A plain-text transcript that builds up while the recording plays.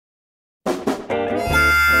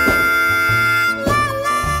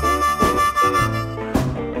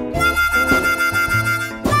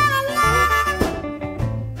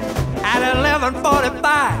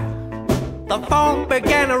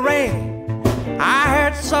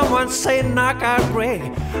heard someone say Knockout Greg.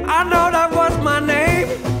 I know that was my name.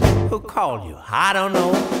 Who called you? I don't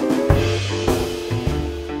know.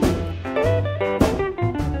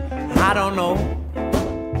 I don't know.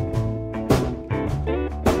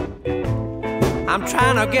 I'm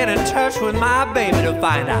trying to get in touch with my baby to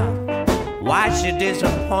find out why she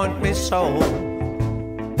disappoint me so.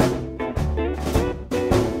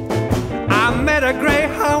 I met a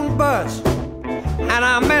Greyhound bus and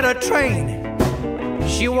I met a train.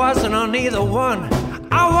 She wasn't on either one.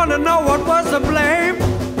 I want to know what was the blame.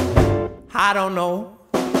 I don't know.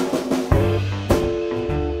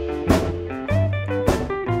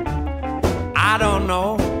 I don't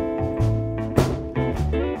know.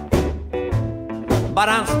 But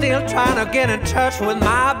I'm still trying to get in touch with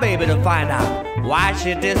my baby to find out why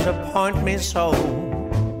she disappoint me so.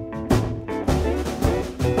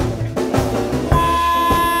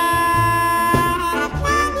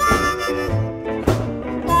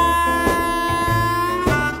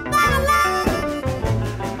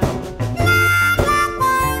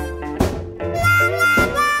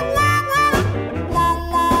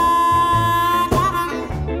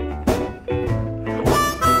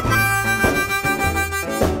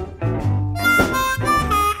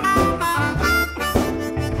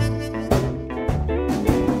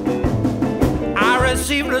 I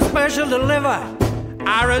received a special deliver.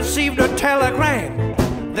 I received a telegram.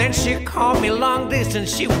 Then she called me long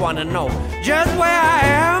distance. She wanna know just where I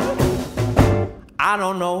am. I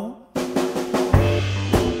don't know.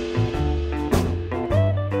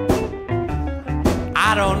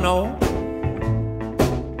 I don't know.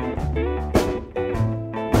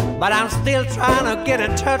 But I'm still trying to get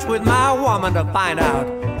in touch with my woman to find out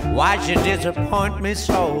why she disappoint me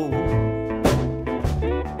so.